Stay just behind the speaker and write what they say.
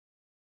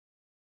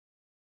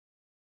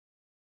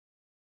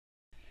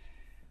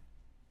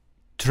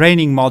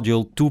Training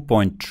Module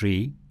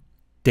 2.3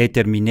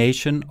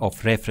 Determination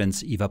of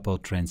Reference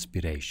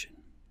Evapotranspiration.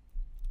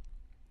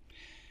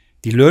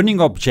 The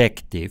learning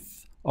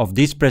objective of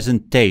this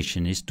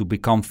presentation is to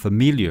become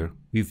familiar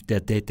with the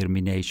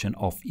determination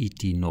of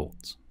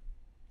ET0.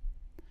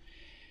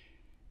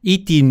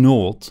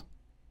 ET0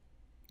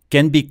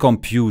 can be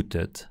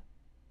computed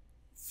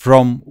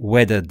from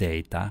weather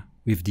data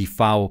with the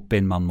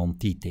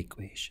UNFAO-Penman-Monteith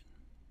equation.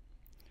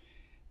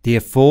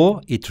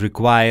 Therefore, it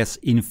requires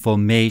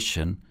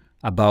information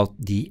about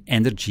the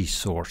energy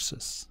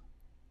sources,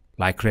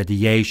 like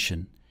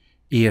radiation,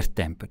 air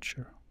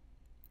temperature.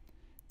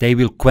 They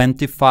will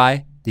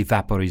quantify the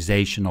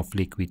vaporization of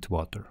liquid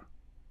water.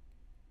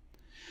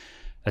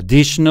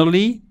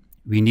 Additionally,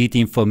 we need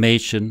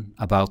information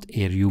about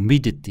air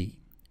humidity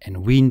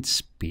and wind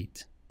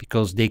speed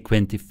because they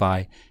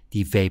quantify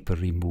the vapor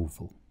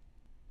removal.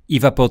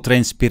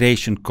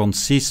 Evapotranspiration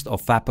consists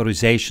of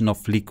vaporization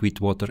of liquid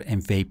water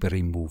and vapor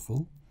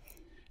removal,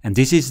 and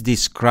this is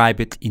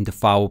described in the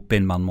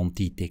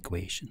UNFAO-Penman-Monteith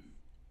equation.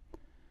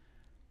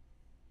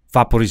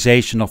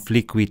 Vaporization of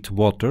liquid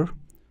water,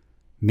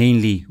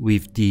 mainly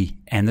with the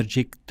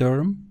energy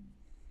term,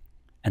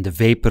 and the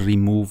vapor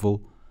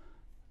removal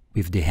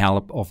with the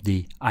help of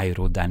the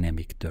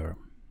aerodynamic term.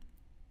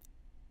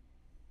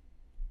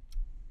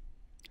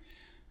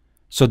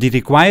 So the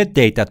required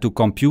data to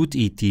compute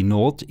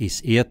ET0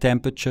 is air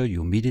temperature,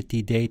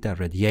 humidity data,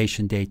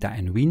 radiation data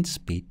and wind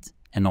speed,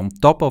 and on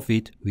top of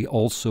it we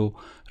also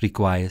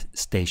require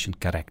station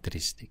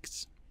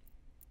characteristics.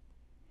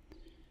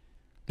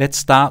 Let's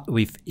start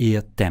with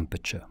air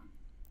temperature.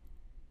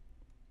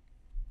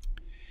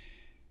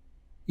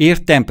 Air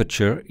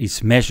temperature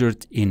is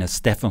measured in a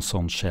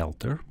Stephenson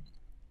shelter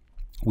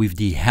with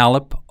the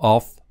help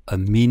of a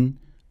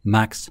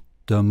min-max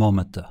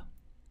thermometer,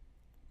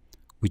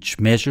 which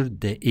measures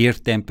the air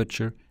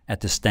temperature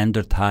at a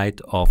standard height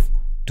of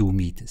 2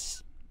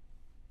 meters.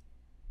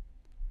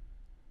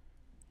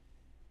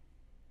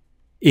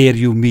 Air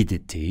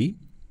humidity.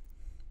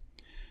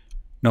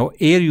 Now,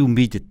 air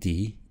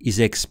humidity is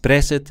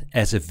expressed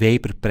as a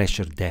vapor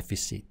pressure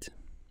deficit.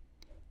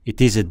 It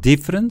is a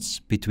difference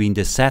between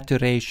the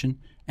saturation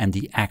and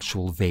the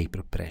actual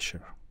vapor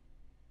pressure.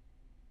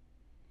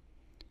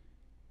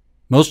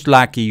 Most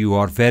likely you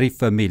are very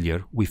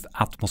familiar with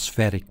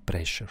atmospheric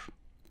pressure.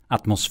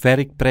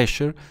 Atmospheric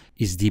pressure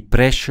is the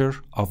pressure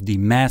of the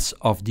mass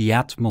of the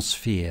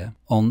atmosphere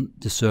on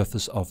the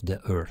surface of the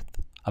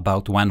Earth,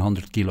 about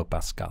 100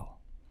 kilopascal.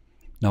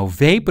 Now,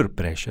 vapor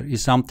pressure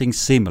is something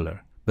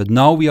similar, but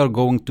now we are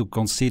going to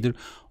consider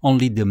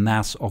only the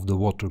mass of the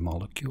water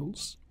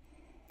molecules.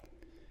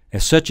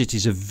 As such, it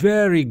is a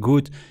very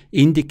good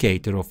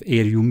indicator of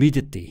air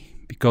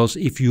humidity, because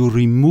if you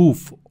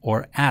remove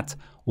or add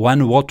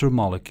one water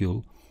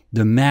molecule,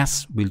 the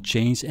mass will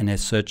change, and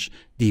as such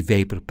the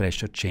vapor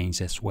pressure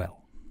changes as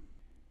well.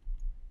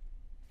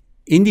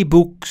 In the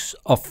books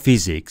of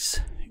physics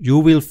you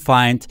will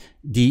find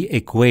the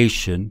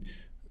equation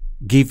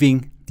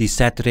giving the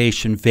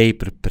saturation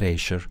vapor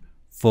pressure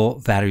for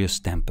various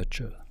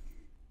temperatures.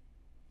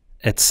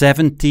 At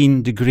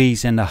 17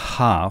 degrees and a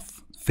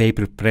half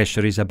vapor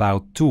pressure is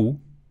about 2.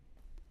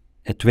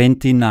 At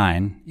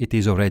 29 it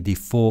is already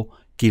 4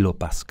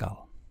 kilopascal.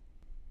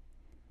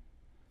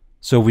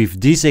 So with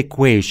this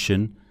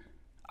equation,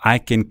 I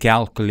can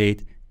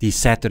calculate the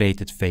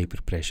saturated vapor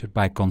pressure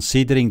by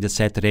considering the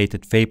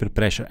saturated vapor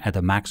pressure at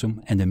a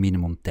maximum and a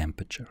minimum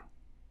temperature.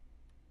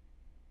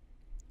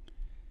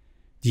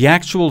 The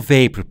actual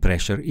vapor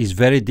pressure is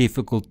very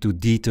difficult to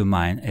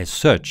determine as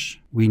such.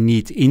 We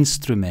need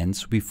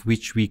instruments with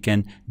which we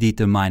can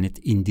determine it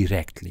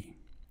indirectly.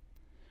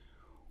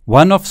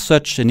 One of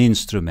such an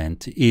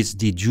instrument is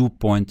the dew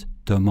point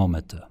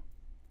thermometer.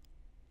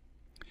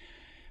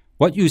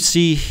 What you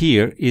see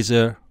here is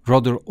a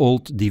rather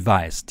old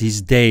device.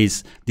 These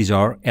days, these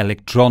are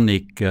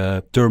electronic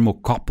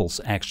thermocouples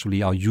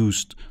actually are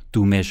used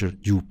to measure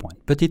dew point,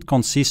 but it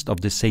consists of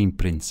the same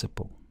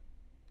principle.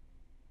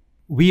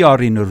 We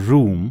are in a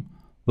room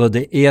where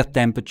the air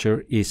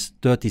temperature is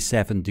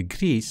 37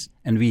 degrees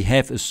and we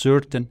have a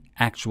certain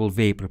actual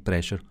vapor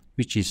pressure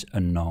which is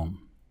unknown.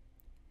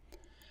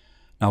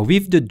 Now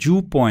with the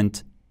dew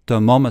point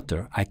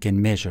thermometer I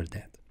can measure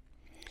that.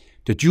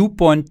 The dew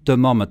point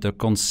thermometer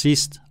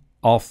consists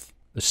of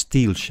a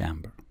steel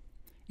chamber,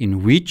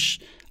 in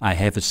which I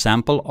have a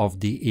sample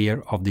of the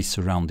air of the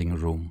surrounding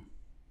room.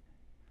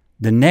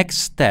 The next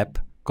step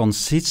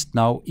consists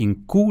now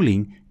in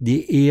cooling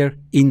the air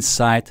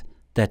inside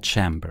that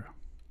chamber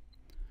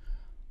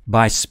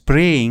by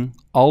spraying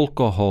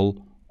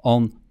alcohol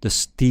on the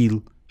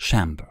steel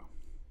chamber.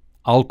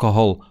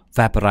 Alcohol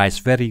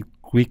vaporizes very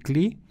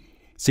quickly.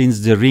 Since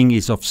the ring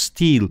is of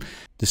steel,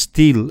 the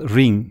steel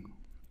ring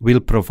will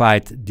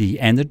provide the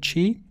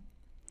energy,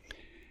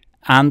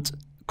 and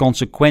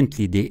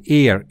consequently the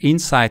air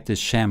inside the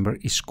chamber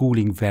is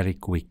cooling very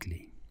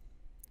quickly.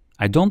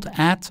 I don't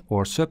add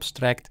or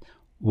subtract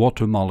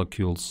water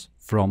molecules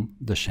from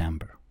the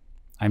chamber.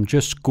 I'm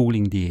just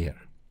cooling the air.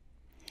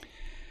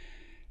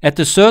 At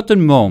a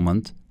certain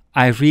moment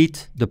I read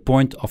the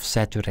point of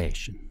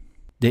saturation.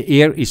 The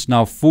air is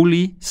now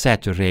fully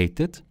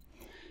saturated.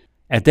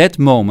 At that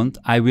moment,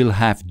 I will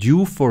have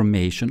dew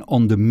formation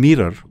on the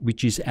mirror,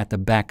 which is at the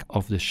back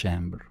of the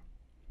chamber.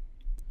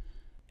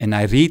 And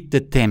I read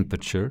the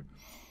temperature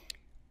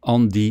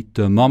on the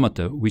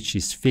thermometer, which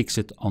is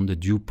fixed on the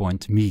dew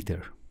point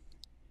meter.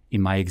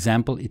 In my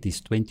example, it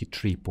is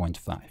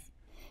 23.5.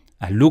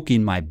 I look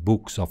in my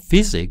books of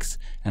physics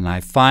and I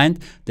find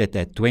that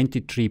at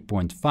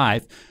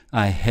 23.5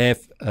 I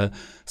have a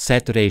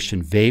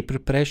saturation vapor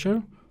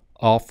pressure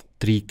of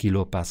 3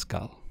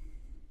 kilopascal.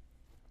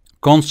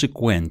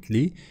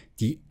 Consequently,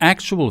 the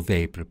actual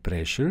vapor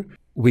pressure,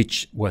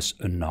 which was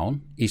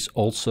unknown, is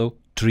also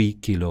 3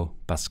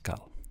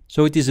 kilopascal.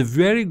 So it is a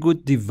very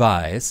good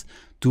device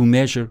to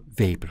measure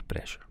vapor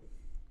pressure.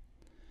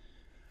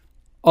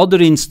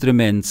 Other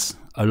instruments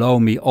allow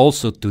me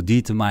also to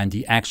determine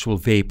the actual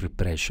vapor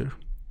pressure,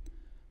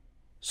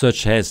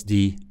 such as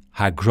the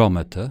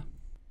hygrometer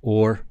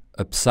or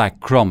a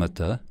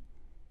psychrometer,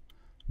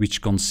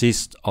 which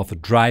consists of a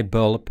dry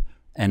bulb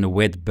and a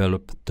wet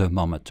bulb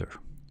thermometer.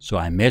 So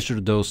I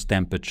measure those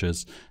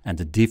temperatures, and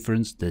the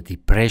difference, the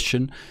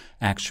depression,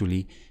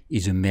 actually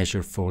is a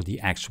measure for the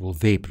actual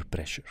vapor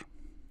pressure.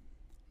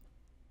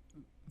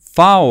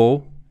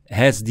 FAO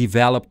has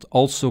developed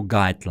also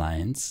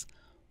guidelines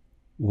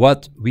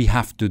what we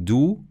have to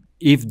do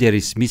if there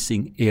is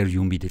missing air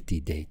humidity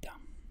data.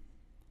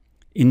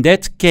 In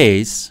that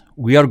case,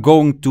 we are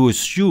going to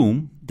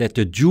assume that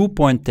the dew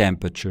point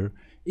temperature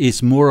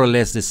is more or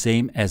less the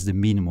same as the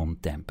minimum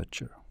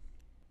temperature.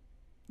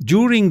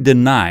 During the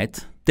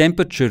night,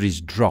 temperature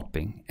is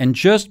dropping, and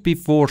just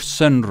before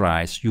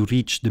sunrise you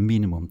reach the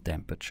minimum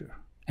temperature.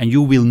 And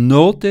you will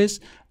notice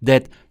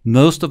that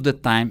most of the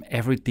time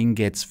everything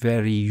gets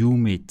very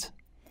humid.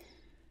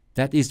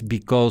 That is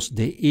because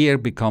the air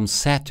becomes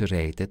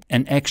saturated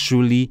and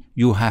actually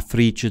you have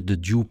reached the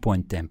dew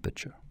point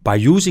temperature. By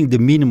using the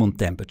minimum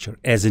temperature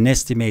as an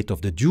estimate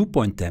of the dew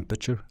point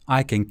temperature,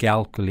 I can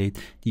calculate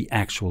the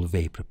actual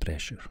vapor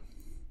pressure.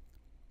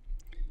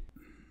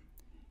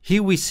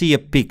 Here we see a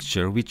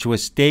picture which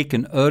was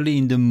taken early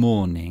in the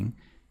morning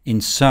in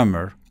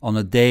summer on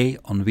a day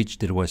on which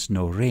there was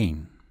no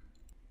rain.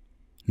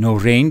 No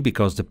rain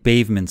because the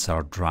pavements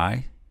are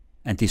dry,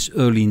 and this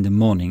early in the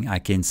morning I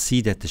can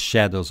see that the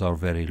shadows are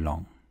very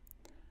long.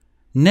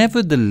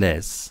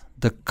 Nevertheless,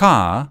 the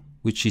car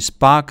which is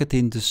parked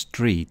in the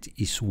street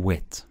is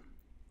wet.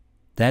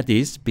 That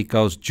is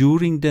because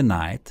during the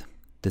night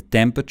the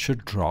temperature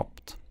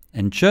dropped,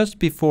 and just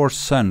before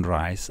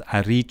sunrise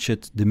I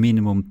reached the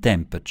minimum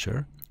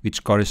temperature,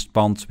 which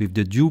corresponds with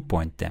the dew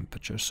point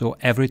temperature, so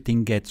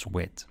everything gets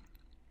wet.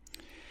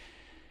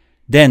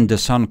 Then the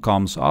sun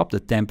comes up, the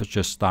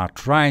temperature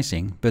starts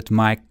rising, but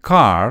my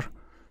car,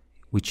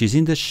 which is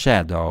in the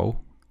shadow,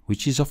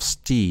 which is of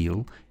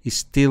steel, is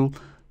still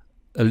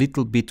a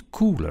little bit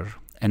cooler,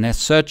 and as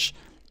such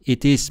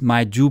it is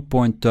my dew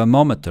point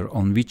thermometer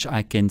on which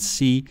I can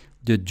see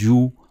the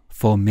dew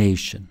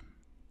formation.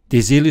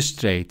 This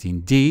illustrates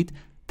indeed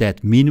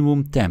that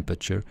minimum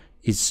temperature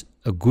is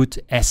a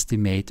good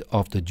estimate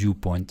of the dew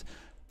point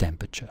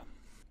temperature.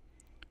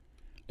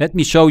 Let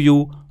me show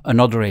you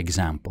another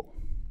example.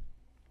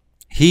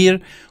 Here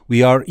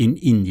we are in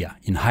India,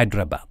 in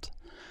Hyderabad,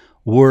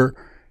 where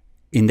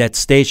in that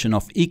station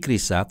of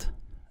ICRISAT,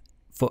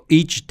 for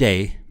each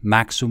day,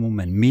 maximum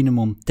and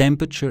minimum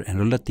temperature and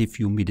relative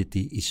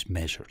humidity is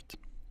measured.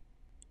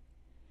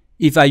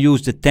 If I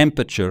use the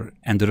temperature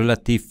and the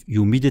relative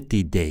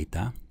humidity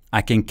data,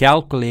 I can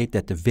calculate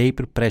that the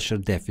vapor pressure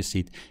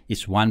deficit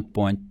is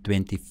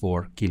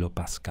 1.24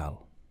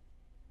 kilopascal.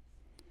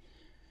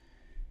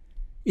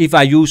 If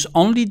I use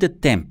only the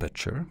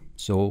temperature,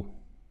 so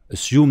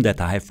assume that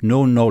I have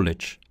no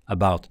knowledge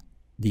about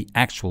the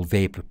actual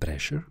vapor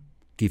pressure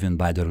given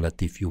by the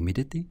relative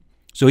humidity.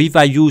 So if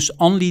I use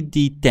only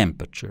the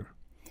temperature,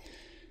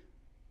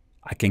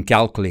 I can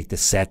calculate the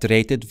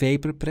saturated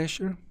vapor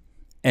pressure,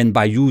 and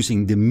by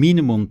using the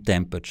minimum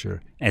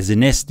temperature as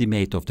an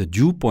estimate of the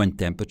dew point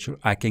temperature,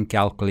 I can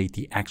calculate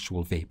the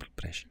actual vapor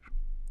pressure.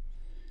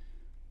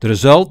 The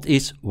result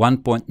is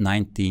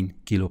 1.19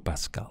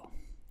 kilopascal.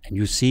 And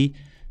you see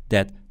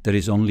that there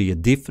is only a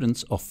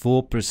difference of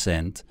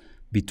 4%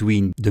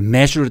 between the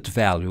measured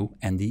value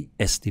and the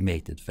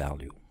estimated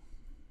value.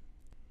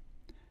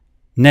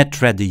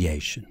 Net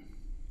radiation.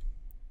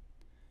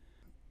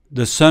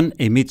 The sun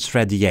emits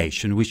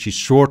radiation, which is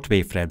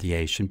shortwave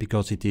radiation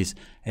because it is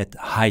at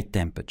high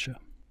temperature.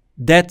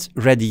 That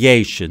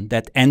radiation,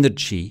 that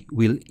energy,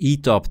 will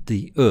eat up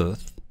the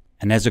Earth,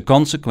 and as a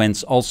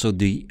consequence also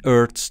the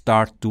Earth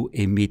starts to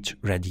emit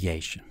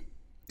radiation.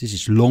 This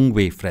is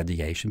long-wave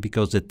radiation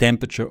because the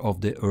temperature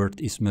of the Earth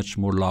is much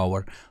more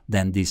lower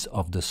than this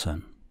of the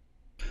sun.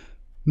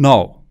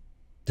 Now,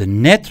 the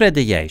net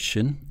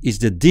radiation is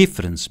the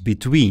difference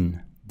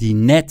between the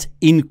net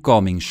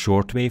incoming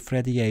shortwave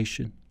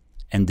radiation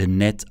and the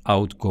net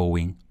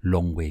outgoing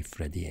long-wave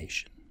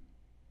radiation.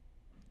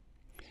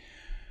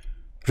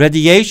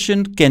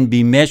 Radiation can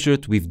be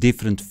measured with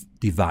different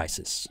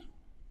devices.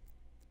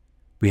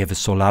 We have a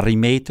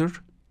solarimeter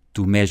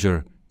to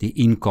measure the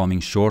incoming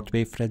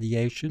shortwave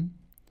radiation.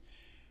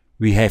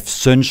 We have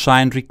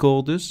sunshine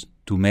recorders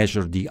to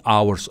measure the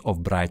hours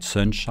of bright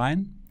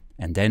sunshine.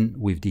 And then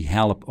with the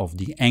help of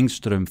the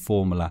Engström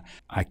formula,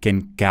 I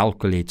can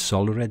calculate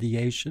solar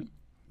radiation.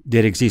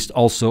 There exists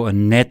also a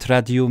net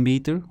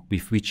radiometer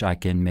with which I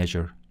can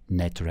measure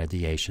net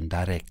radiation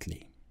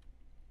directly.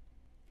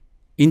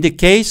 In the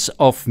case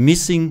of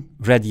missing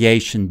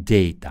radiation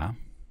data,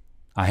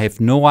 I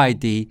have no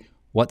idea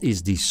what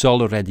is the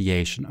solar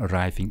radiation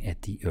arriving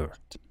at the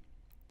Earth.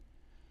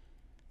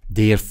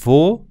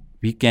 Therefore,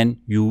 we can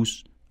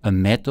use a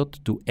method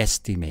to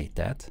estimate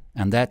that,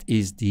 and that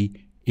is the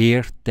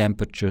air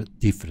temperature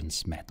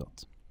difference method.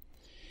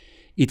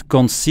 It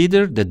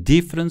considers the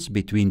difference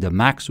between the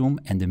maximum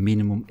and the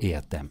minimum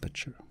air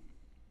temperature.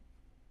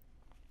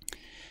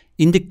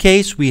 In the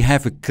case we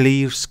have a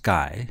clear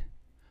sky,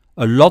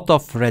 a lot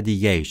of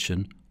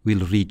radiation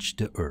will reach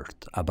the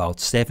Earth, about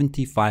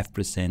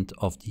 75%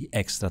 of the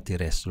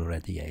extraterrestrial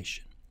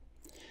radiation.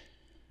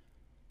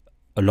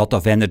 A lot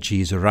of energy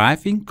is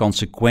arriving,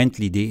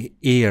 consequently the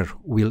air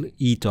will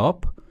heat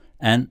up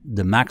and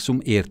the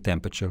maximum air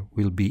temperature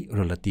will be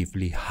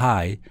relatively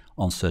high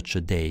on such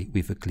a day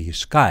with a clear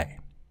sky.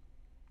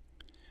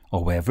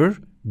 However,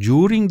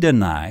 during the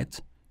night,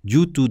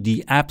 due to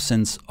the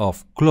absence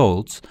of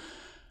clouds,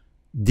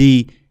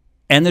 the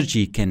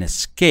energy can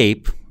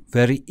escape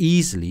very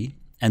easily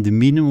and the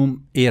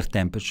minimum air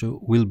temperature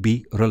will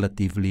be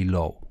relatively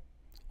low,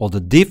 or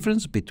the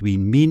difference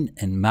between min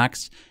and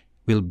max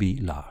will be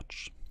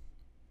large.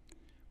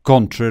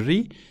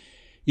 Contrary,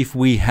 if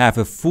we have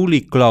a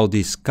fully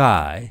cloudy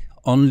sky,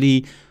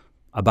 only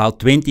about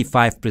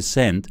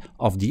 25%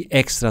 of the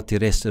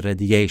extraterrestrial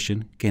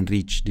radiation can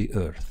reach the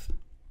Earth.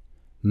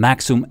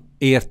 Maximum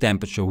air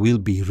temperature will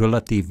be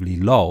relatively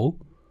low,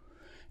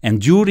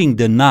 and during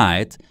the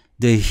night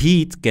the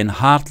heat can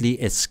hardly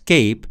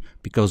escape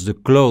because the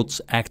clouds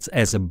act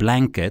as a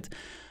blanket,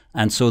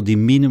 and so the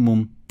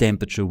minimum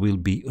temperature will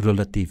be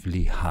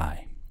relatively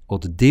high, or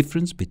the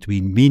difference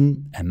between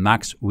min and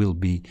max will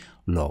be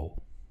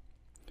low.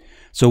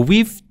 So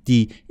with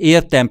the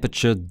air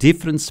temperature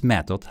difference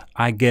method,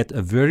 I get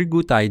a very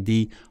good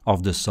idea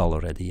of the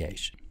solar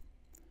radiation.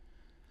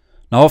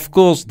 Now, of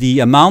course, the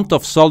amount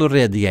of solar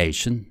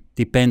radiation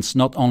depends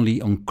not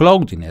only on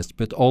cloudiness,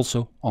 but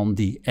also on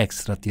the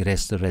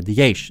extraterrestrial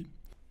radiation.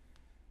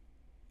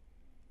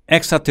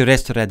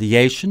 Extraterrestrial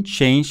radiation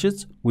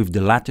changes with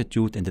the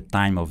latitude and the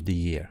time of the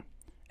year.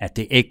 At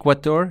the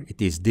equator,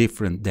 it is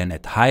different than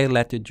at higher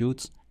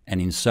latitudes, and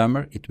in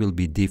summer, it will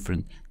be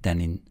different than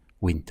in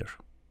winter.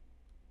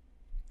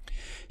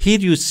 Here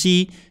you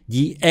see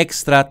the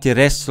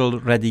extraterrestrial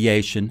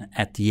radiation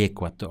at the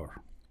equator.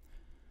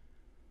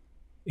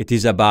 It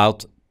is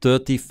about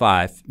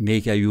 35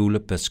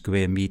 megajoule per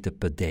square meter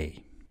per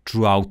day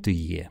throughout the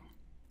year.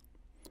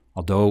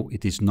 Although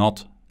it is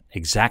not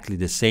exactly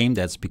the same,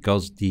 that's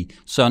because the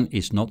sun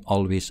is not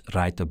always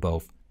right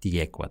above the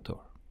equator.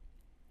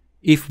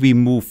 If we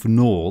move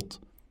north,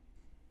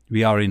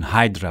 we are in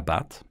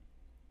Hyderabad,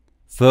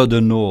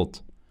 further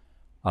north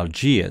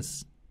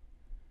Algiers,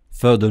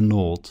 further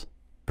north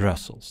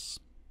Brussels.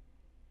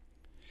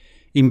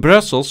 In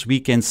Brussels we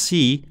can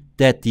see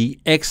that the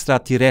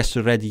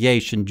extraterrestrial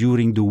radiation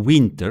during the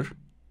winter,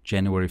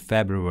 January,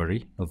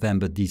 February,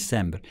 November,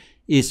 December,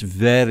 is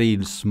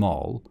very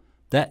small.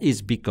 That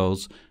is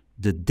because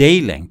the day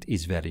length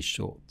is very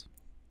short.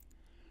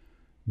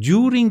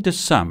 During the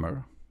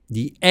summer,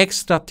 the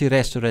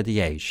extraterrestrial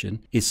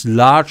radiation is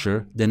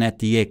larger than at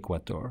the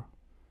equator,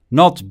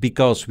 not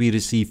because we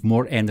receive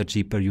more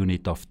energy per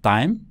unit of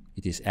time,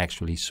 it is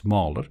actually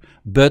smaller,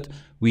 but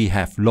we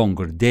have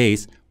longer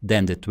days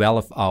than the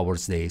 12-hour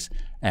days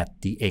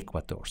at the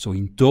equator. So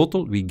in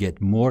total we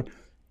get more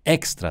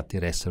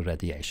extraterrestrial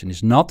radiation.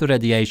 It's not the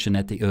radiation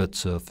at the Earth's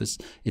surface,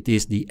 it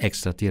is the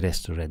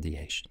extraterrestrial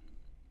radiation.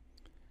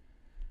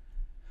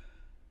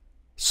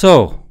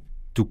 So,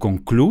 to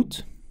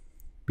conclude,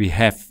 we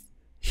have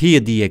here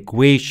the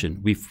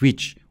equation with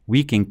which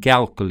we can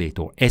calculate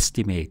or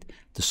estimate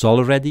the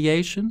solar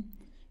radiation.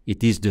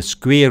 It is the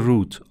square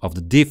root of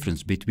the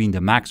difference between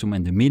the maximum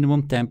and the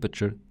minimum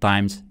temperature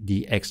times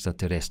the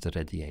extraterrestrial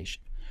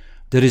radiation.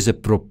 There is a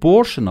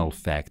proportional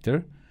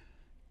factor,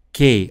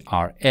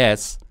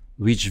 KRS,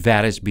 which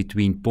varies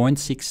between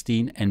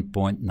 0.16 and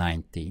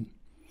 0.19.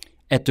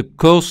 At the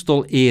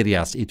coastal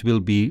areas it will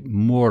be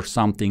more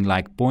something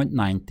like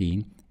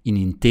 0.19, in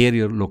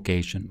interior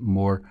location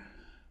more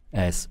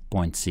as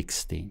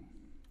 0.16.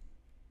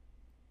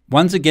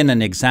 Once again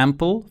an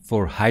example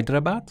for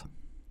Hyderabad.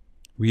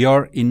 We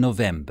are in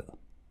November.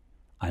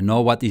 I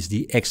know what is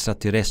the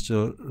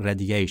extraterrestrial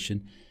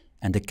radiation,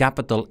 and the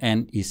capital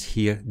N is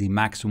here the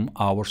maximum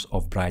hours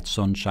of bright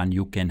sunshine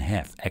you can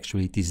have.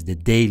 Actually it is the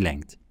day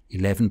length,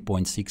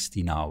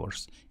 11.16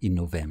 hours in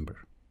November.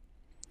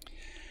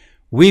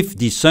 With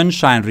the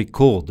sunshine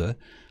recorder,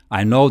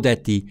 I know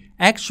that the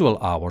actual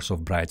hours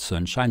of bright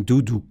sunshine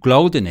due to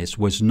cloudiness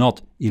was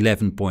not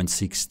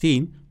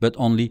 11.16 but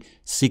only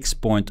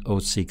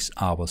 6.06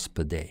 hours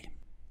per day.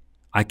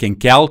 I can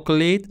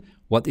calculate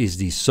what is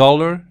the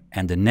solar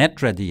and the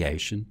net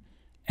radiation,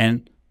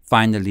 and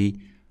finally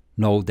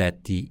know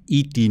that the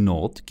ET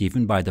naught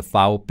given by the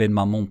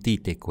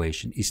FAO-Penman-Monteith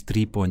equation is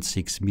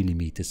 3.6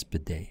 millimeters per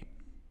day.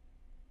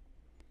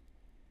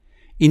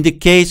 In the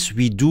case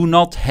we do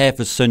not have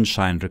a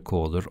sunshine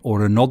recorder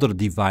or another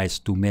device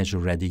to measure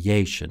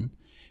radiation,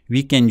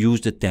 we can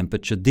use the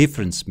temperature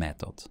difference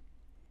method.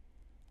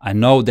 I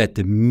know that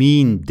the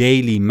mean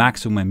daily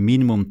maximum and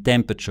minimum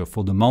temperature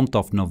for the month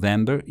of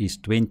November is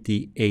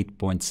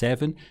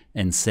 28.7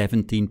 and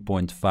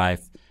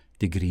 17.5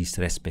 degrees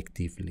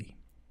respectively.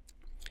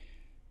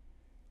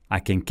 I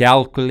can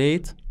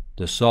calculate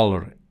the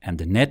solar and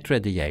the net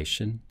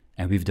radiation,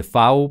 and with the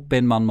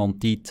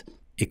FAO-Penman-Monteith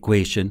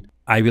equation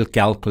I will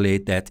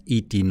calculate that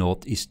ET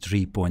naught is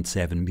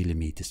 3.7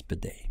 millimeters per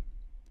day.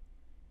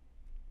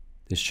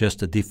 There's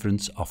just a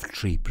difference of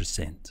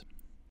 3%.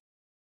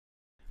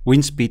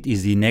 Wind speed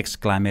is the next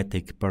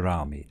climatic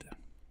parameter.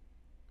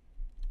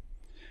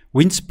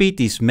 Wind speed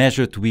is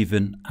measured with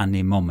an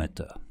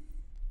anemometer.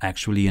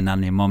 Actually, an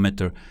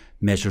anemometer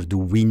measures the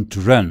wind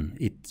run.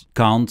 It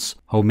counts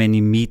how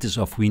many meters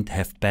of wind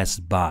have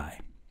passed by.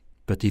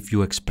 But if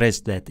you express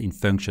that in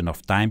function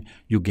of time,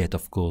 you get,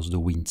 of course, the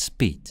wind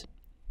speed.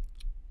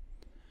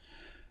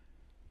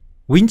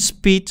 Wind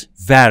speed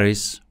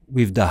varies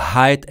with the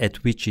height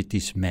at which it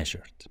is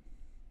measured.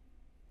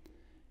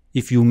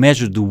 If you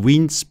measure the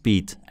wind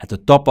speed at the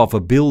top of a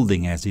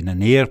building as in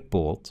an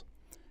airport,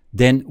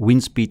 then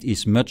wind speed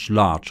is much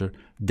larger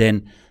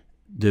than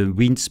the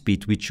wind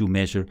speed which you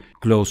measure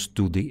close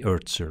to the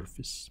Earth's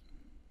surface.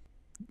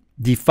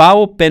 The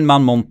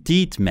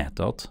FAO-Penman-Monteith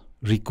method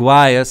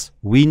requires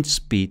wind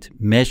speed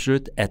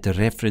measured at a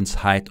reference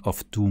height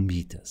of 2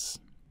 meters.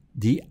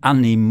 The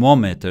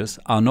anemometers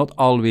are not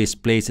always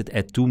placed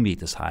at 2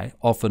 meters high,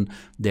 often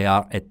they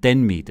are at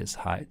 10 meters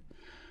high.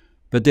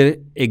 But there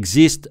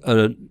exists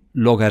a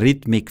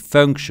logarithmic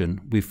function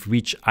with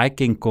which I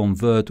can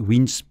convert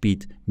wind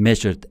speed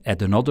measured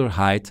at another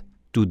height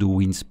to the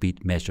wind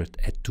speed measured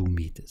at 2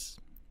 meters.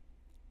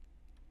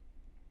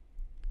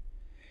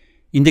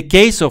 In the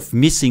case of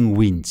missing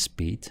wind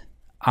speed,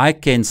 I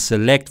can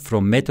select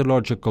from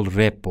meteorological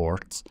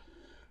reports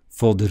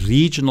for the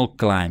regional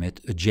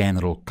climate a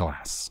general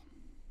class.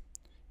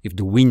 If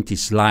the wind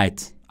is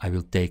light, I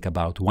will take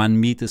about 1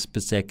 meters per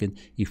second.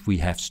 If we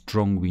have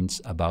strong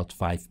winds, about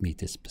 5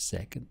 meters per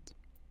second.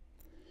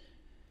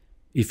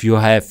 If you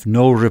have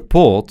no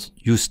report,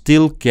 you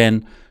still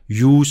can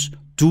use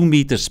 2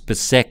 meters per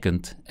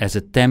second as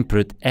a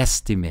temperate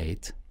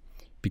estimate,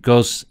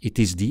 because it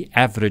is the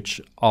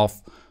average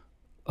of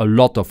a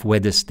lot of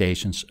weather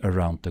stations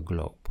around the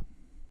globe.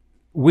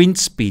 Wind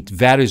speed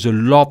varies a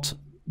lot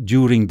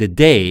during the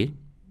day,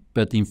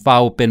 but in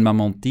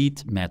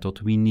FAO-Penman-Monteith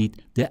method we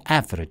need the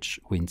average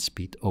wind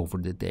speed over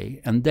the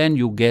day, and then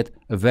you get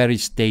a very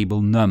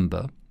stable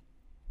number.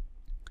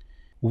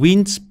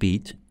 Wind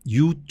speed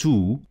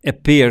U2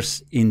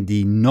 appears in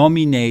the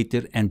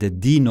nominator and the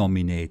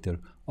denominator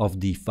of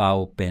the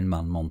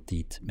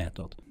FAO-Penman-Monteith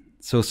method.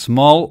 So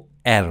small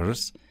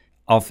errors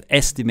of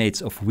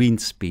estimates of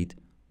wind speed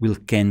will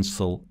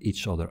cancel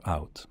each other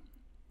out.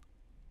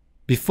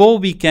 Before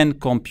we can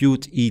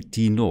compute ET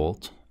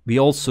naught, we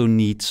also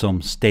need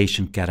some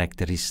station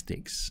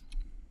characteristics.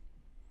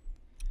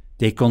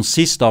 They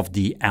consist of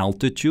the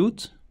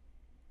altitude,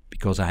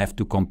 because I have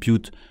to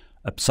compute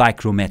a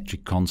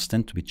psychrometric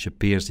constant which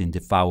appears in the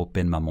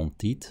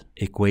FAO-Penman-Monteith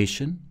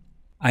equation.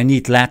 I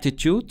need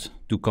latitude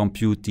to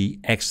compute the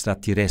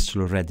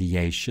extraterrestrial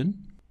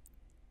radiation,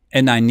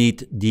 and I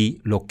need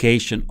the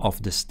location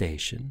of the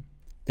station.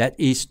 That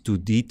is to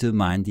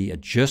determine the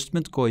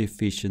adjustment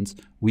coefficients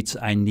which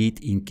I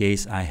need in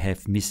case I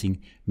have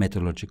missing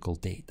meteorological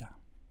data.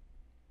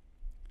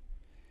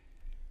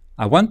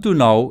 I want to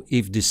know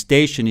if the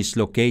station is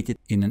located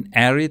in an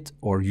arid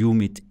or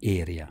humid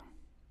area.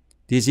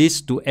 This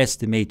is to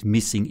estimate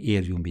missing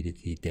air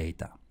humidity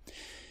data.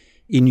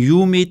 In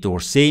humid or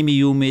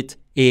semi-humid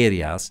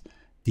areas,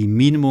 the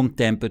minimum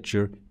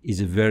temperature is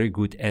a very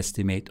good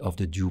estimate of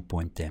the dew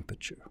point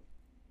temperature.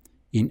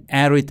 In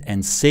arid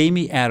and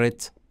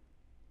semi-arid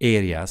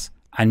areas,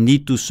 I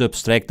need to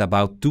subtract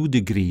about 2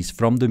 degrees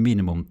from the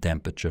minimum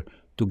temperature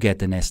to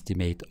get an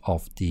estimate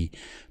of the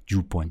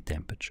dew point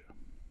temperature.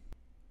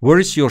 Where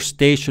is your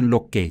station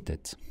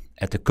located?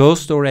 At the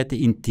coast or at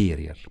the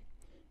interior?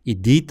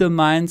 It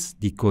determines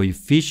the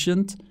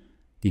coefficient,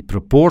 the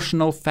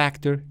proportional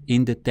factor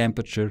in the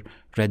temperature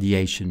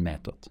radiation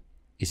method.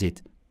 Is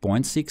it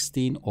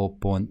 0.16 or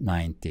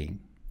 0.19?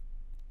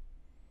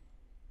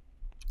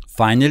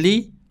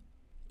 Finally,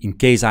 in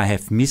case I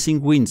have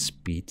missing wind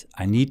speed,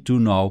 I need to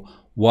know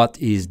what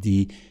is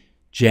the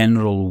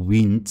general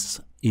winds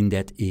in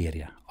that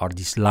area. Are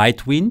these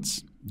light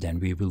winds? Then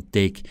we will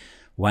take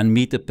 1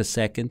 meter per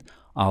second.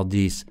 Are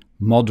these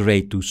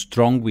moderate to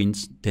strong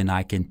winds? Then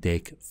I can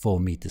take 4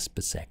 meters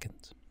per second.